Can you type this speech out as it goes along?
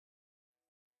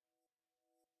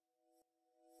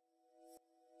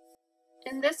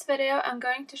In this video, I'm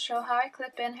going to show how I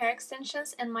clip in hair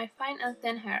extensions in my fine and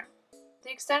thin hair.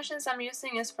 The extensions I'm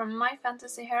using is from My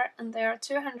Fantasy Hair and they are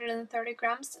 230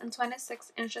 grams and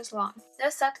 26 inches long.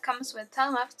 This set comes with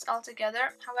 10 wefts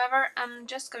altogether, however I'm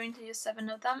just going to use 7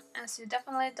 of them as you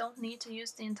definitely don't need to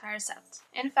use the entire set.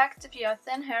 In fact, if you have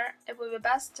thin hair, it would be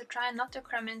best to try not to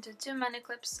cram into too many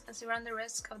clips as you run the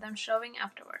risk of them showing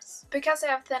afterwards. Because I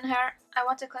have thin hair, I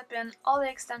want to clip in all the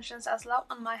extensions as low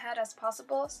on my head as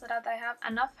possible so that I have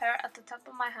enough hair at the top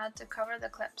of my head to cover the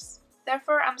clips.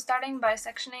 Therefore, I'm starting by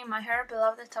sectioning my hair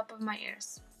below the top of my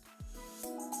ears.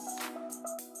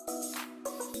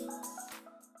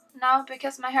 Now,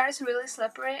 because my hair is really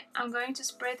slippery, I'm going to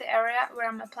spray the area where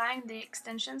I'm applying the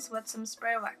extensions with some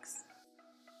spray wax.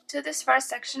 To this first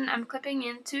section, I'm clipping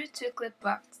in two 2-clip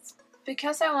wefts.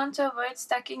 Because I want to avoid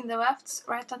stacking the wefts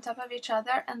right on top of each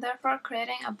other and therefore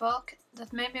creating a bulk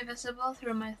that may be visible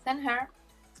through my thin hair,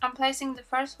 I'm placing the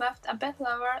first weft a bit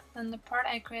lower than the part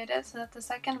I created so that the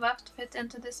second weft fits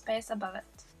into the space above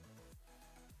it.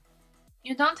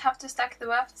 You don't have to stack the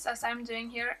wefts as I'm doing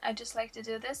here, I just like to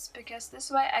do this because this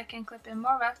way I can clip in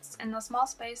more wefts in a small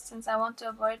space since I want to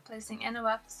avoid placing any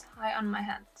wefts high on my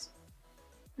head.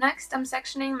 Next, I'm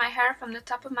sectioning my hair from the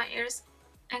top of my ears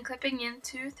and clipping in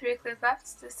two 3-clip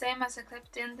wefts, the same as I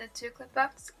clipped in the 2-clip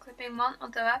wefts, clipping one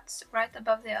of the wefts right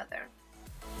above the other.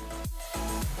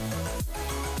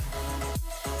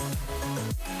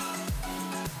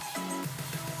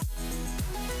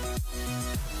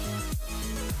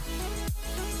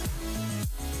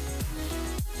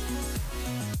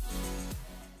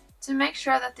 To make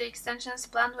sure that the extensions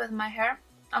blend with my hair,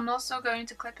 I'm also going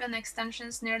to clip in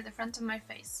extensions near the front of my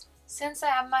face. Since I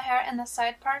have my hair in the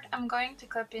side part, I'm going to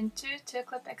clip in two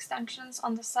 2-clip extensions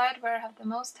on the side where I have the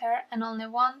most hair and only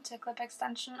one 2-clip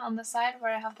extension on the side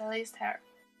where I have the least hair.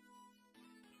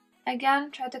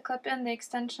 Again, try to clip in the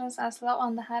extensions as low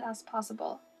on the head as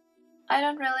possible. I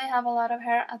don't really have a lot of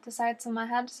hair at the sides of my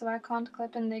head, so I can't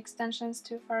clip in the extensions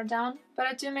too far down, but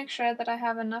I do make sure that I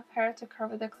have enough hair to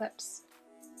cover the clips.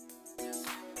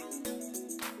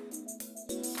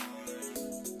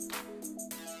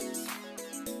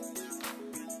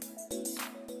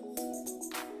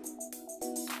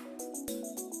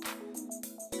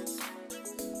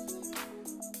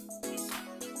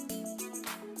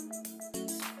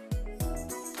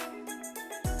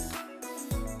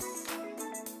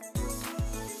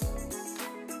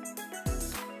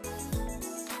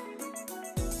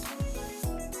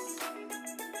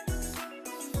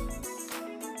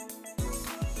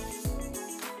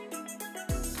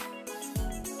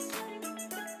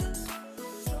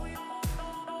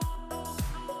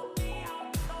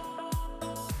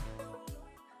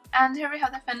 And here we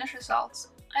have the finished results.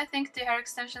 I think the hair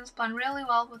extensions blend really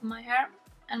well with my hair,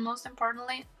 and most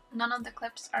importantly, none of the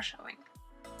clips are showing.